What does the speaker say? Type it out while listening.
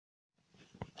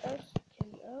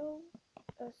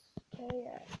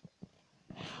SKX.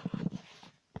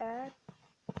 Add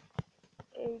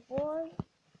a boy.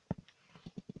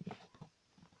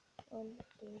 1,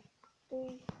 2,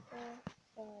 3, 4,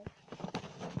 5.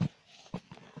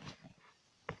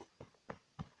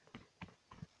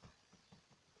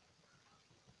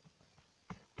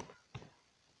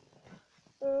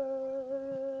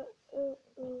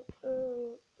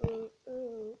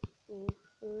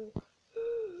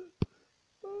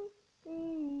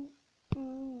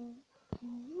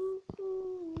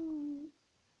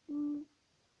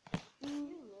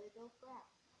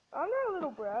 I'm not a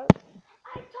little brat.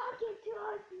 I'm talking to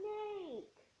a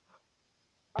snake.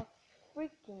 A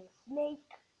freaking snake.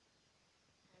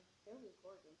 I'm still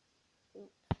recording.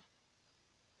 Oops.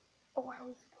 Oh, I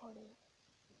was recording.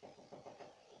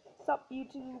 What's up,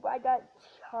 YouTube? I got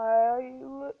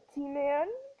T-Man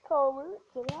Colbert.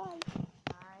 Say hi.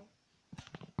 Hi.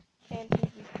 And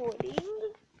he's recording.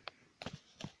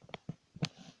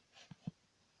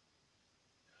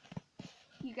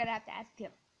 You're gonna have to ask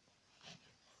him.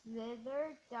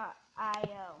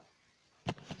 Slither.io.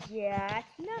 Yeah,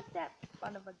 it's not that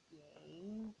fun of a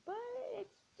game, but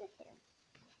it's just him.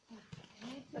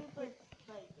 YouTubers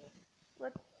play this.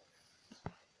 Let's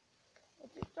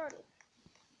get started.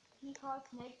 He calls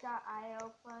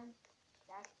snake.io fun.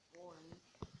 That's boring.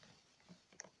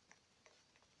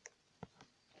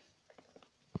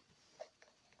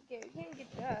 Okay, we can't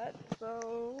get that, so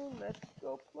let's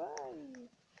go play.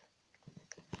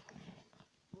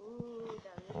 Ooh,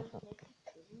 the little snake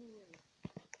is good.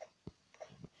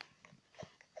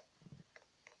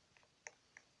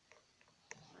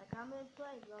 Like, I'm gonna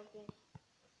play, Logan.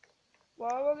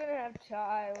 Well, we're gonna have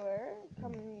Tyler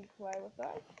come and play with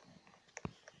us.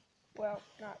 Well,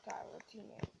 not Tyler,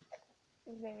 T-Man.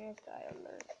 His name is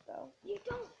Tyler, so. You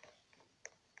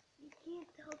can't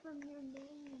tell them your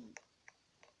name.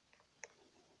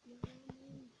 Your real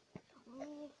name.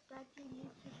 Only expect your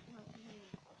YouTube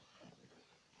name.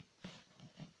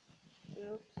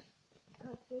 Oops.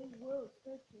 Because they will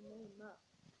search your name up.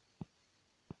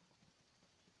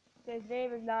 His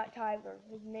name is not Tyler.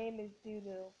 His name is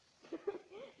Doodoo.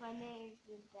 My name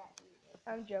isn't that either.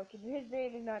 I'm joking. His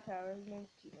name is not Tyler. His name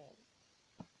is T-Man.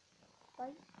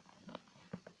 Right?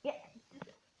 Yeah.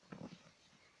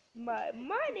 My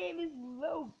name is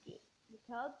Logan. You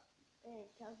tell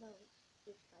them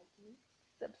subscribe to me.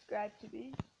 Subscribe to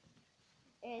me.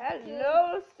 And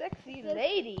Hello, sexy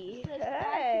lady.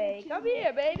 Hey, come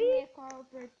here, baby.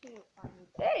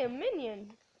 Hey, a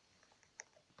minion.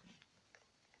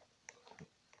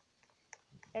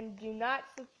 And do not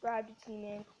subscribe to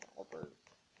T-Man Colbert.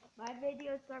 My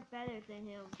videos are better than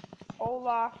him.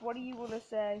 Olaf, what do you want to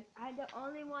say? I'm the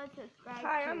only one subscribed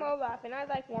Hi, to. I'm Olaf, and I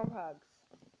like warm hugs.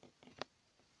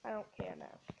 I don't care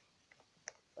now.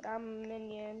 But I'm a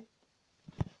minion.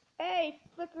 Hey,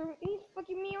 he's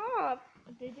flicking me off.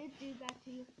 Did it do that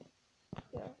to you?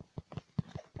 Yeah.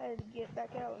 I had to get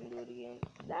back out and do it again.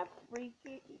 That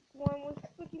freaky one was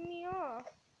flicking me off.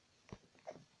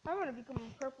 I'm gonna become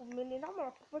a purple minion. I'm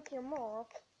gonna flick him off.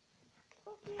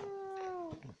 Fuck you.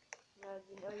 No,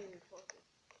 you know you're recording.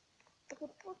 I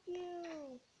said, fuck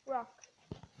you. Rock.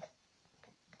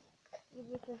 The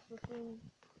difference between.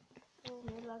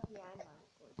 You're lucky I'm not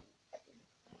recording.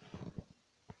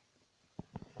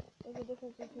 There's a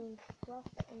difference between rock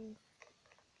and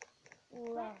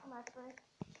rock. My first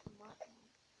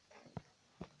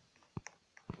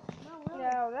No, really.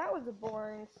 Yeah, that was a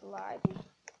boring slide.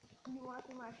 You want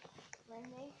to my friend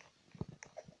name?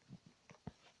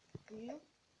 Do you?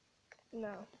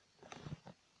 No.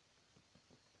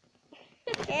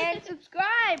 And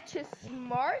subscribe to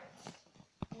Smart.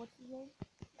 What's his name?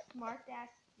 Smart ass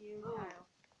dude Kyle.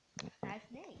 Nice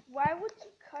name. Why would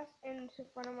you cuss into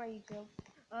front of my YouTube?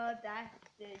 That's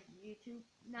the YouTube,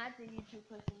 not the YouTube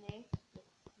person name. The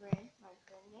friend, my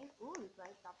friend name. Ooh, it's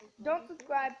like double. Don't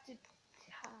subscribe to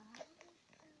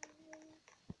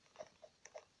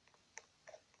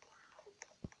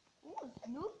Ooh,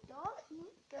 Snoop Dogg,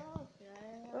 Snoop Dogg.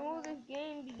 When will this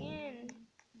game begin?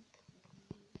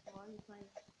 What are you playing?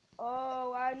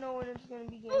 Oh, I know when it's gonna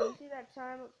begin. You see that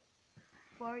time?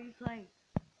 What are you playing?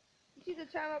 You see the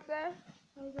time up there?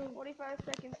 45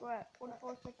 seconds left.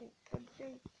 44 seconds.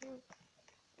 43, 2.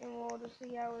 And we'll just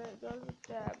see how it goes with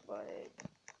that, but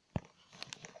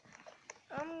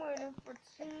I'm waiting for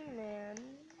T-Man.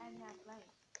 I'm not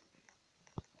playing.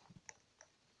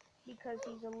 Because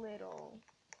he's a little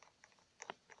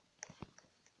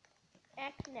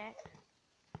X-neck.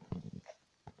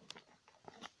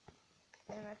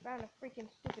 And I found a freaking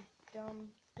stupid dumb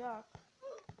duck.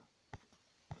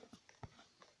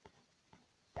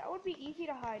 That would be easy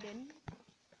to hide in.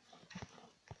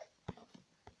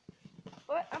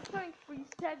 What? I'm playing freeze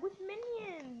tag with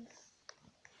minions.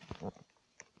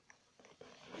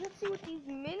 Let's see what these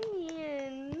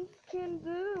minions can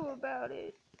do about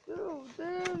it. Dude,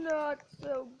 they're not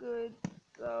so good.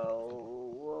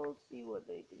 So we'll see what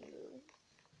they can do.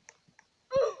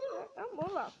 I'm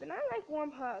Olaf, and I like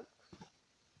warm hugs.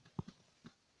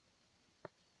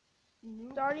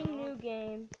 Starting new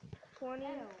game. 20.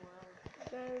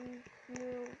 Then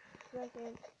new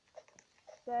second.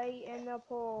 Stay in the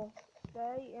pool.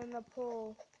 Stay in the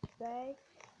pool. Stay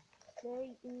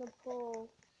in the pool.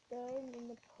 Stay in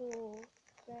the pool.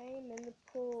 Stay in the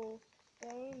pool.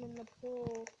 Stay in the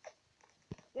pool.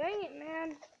 Dang it,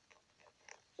 man.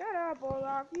 Shut up,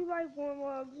 Olaf. You like warm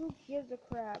hugs. Who gives a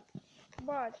crap?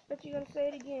 Watch. Bet you're gonna say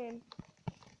it again.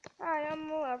 Hi,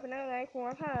 I'm Olaf and I like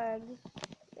warm hugs.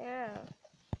 Yeah.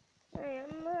 Hi,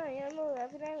 I'm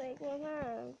Olaf and I like warm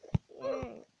hugs.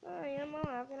 Yeah. Hi, I'm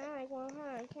Olaf and I like warm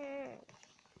hugs. Yeah.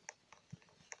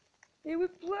 He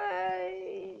would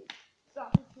play.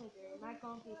 Stop the Slither. Am I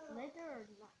going to be Slither or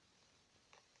not?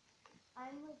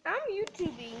 I'm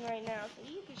YouTubing right now, so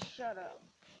you can shut up.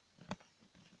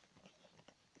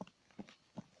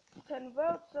 10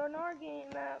 votes on our game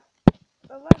map.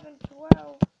 11,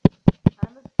 12.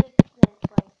 I'm a 6th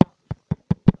place.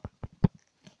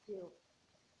 2.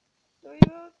 3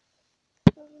 votes.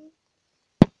 7.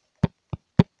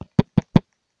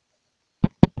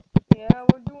 Yeah,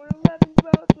 we're doing 11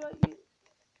 votes right here.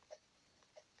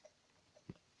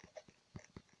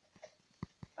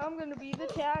 I'm gonna be the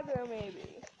tagger,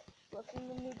 maybe. Looking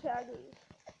the new taggers.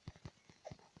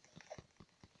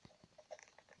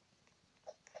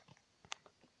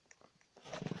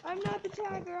 I'm not the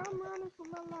tagger, I'm running for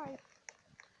my life.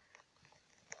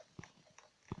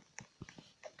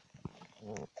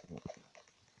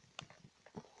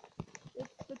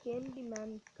 It's the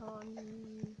Candyman con.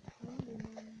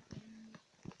 Candyman con.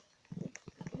 It's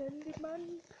the Candyman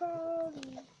con.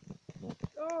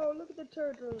 Oh, look at the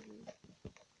turtle.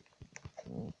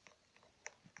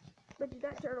 Bet you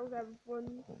that turtle's having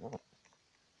fun.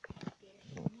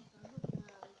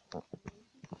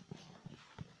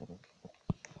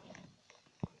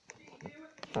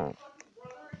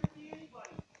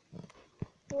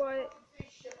 What?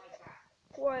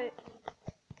 What?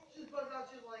 She's buzzed out,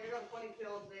 she's like, I got a funny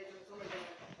feeling today that somebody's gonna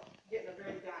get in a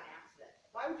very bad accident.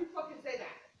 Why would you fucking say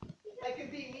that? That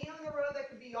could be me on the road, that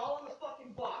could be y'all on the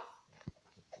fucking bus.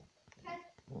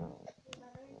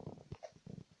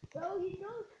 No, you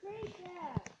don't say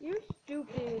that. You're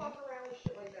stupid. Don't fuck around with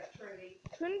shit like that, Trinity.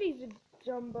 Trinity's a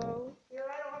jumbo. Here,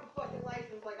 I don't have a fucking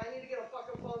license, like, I need to get a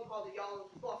fucking phone call that y'all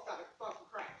on the bus got a fucking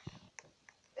crash.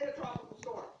 In a tropical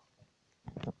storm.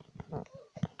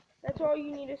 That's all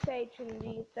you need to say,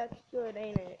 Trinity. That's good,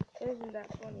 ain't it? Isn't that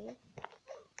funny?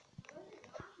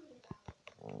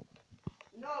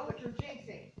 No, but you're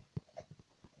jinxing.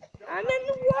 I'm in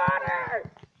the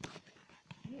water!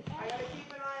 I gotta keep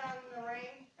an eye on the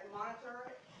rain and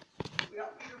monitor it. We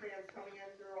got feeder bands coming in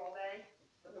through all day,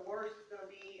 but the worst is gonna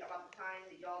be about the time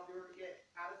that y'all do get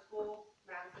out of school,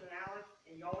 Madison and Alex,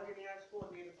 and y'all are getting out of school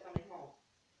and David's coming home.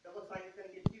 If it looks like it's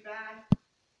gonna get too bad,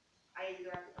 I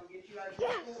either have to come get you guys from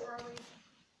school early,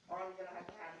 or I'm gonna have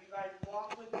to have you guys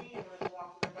walk with me and let's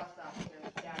walk to the bus stop because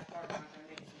Dad's car's not gonna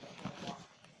make it to the whole walk.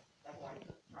 That's why he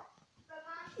took the truck.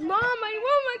 Mom, I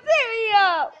want my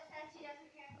cereal!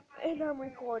 And I'm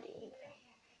recording.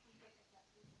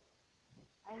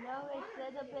 I know it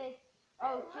said a bit.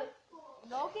 Oh, shit.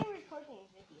 No game recording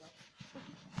video.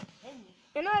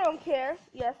 And I don't care.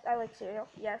 Yes, I like cereal.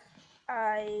 Yes,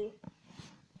 I...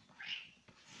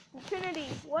 Trinity,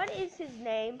 what is his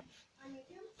name? On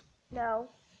YouTube? No.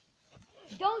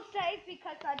 Don't say it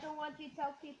because I don't want you to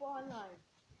tell people online.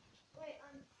 Wait,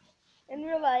 In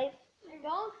real life.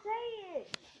 don't say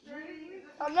it.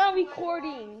 I'm not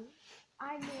recording.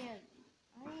 I am.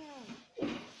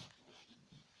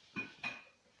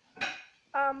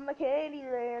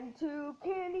 Candyland, 2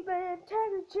 Candyland,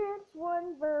 Tiger Chance,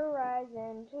 1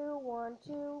 Verizon, 2 1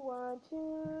 2 1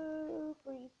 2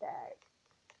 free tag.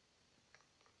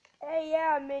 Hey,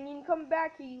 yeah, minion, come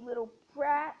back here, you little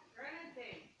brat.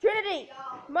 Trinity,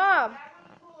 Mom,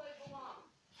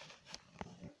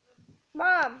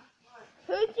 Mom,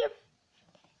 who's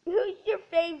your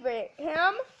favorite?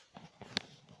 Him?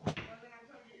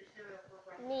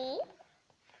 Me?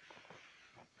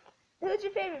 Who's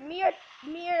your favorite? Me or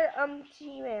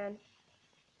T-Man?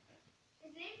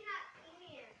 His name's not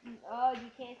Ian. Oh,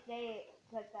 you can't say it.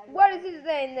 What is his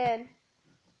name then?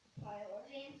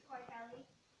 James Cortelli.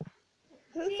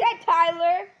 Who said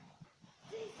Tyler?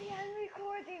 Cece, I'm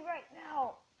recording right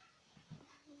now.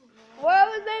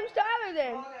 Well, his name's Tyler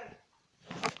then.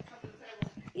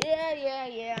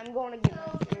 Yeah. I'm going to get my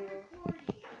cereal.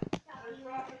 There's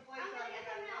frosted flakes already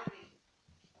got money.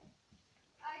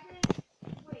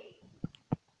 Wait.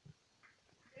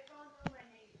 They're going through my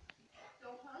name.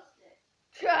 Don't post it.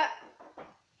 Shut.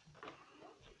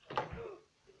 And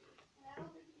I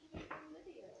don't think you can make a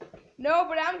video. No,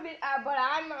 but I'm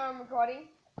recording.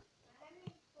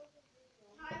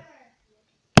 Tyler.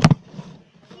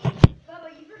 Bubba,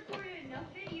 you've recorded enough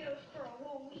videos for a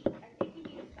whole week. I think you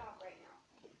need to stop right now.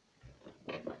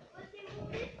 Let's do more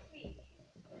this week.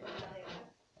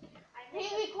 He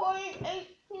recorded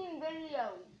 18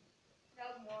 videos. No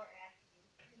more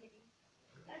actually.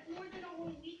 That's more than a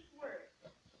whole week's worth.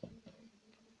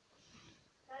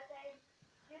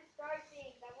 Just start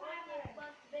things. I want to get a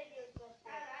bunch of videos up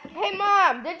there. Hey,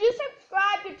 Mom, did you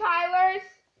subscribe to Tyler's?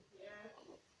 Yeah.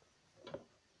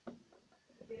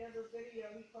 He has a video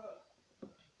he posts.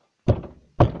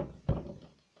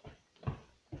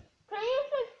 Can you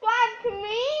subscribe to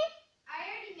me? I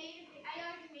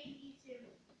already made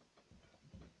YouTube.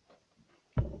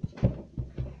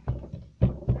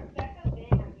 Rebecca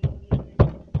Ben, I mean,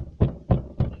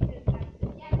 because that's the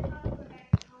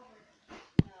Rebecca Culver.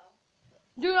 No.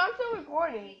 Dude, I'm still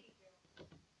recording.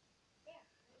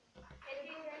 If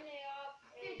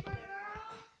you turn it up,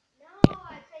 no,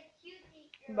 I said cutie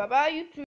girl. Bye-bye, YouTube.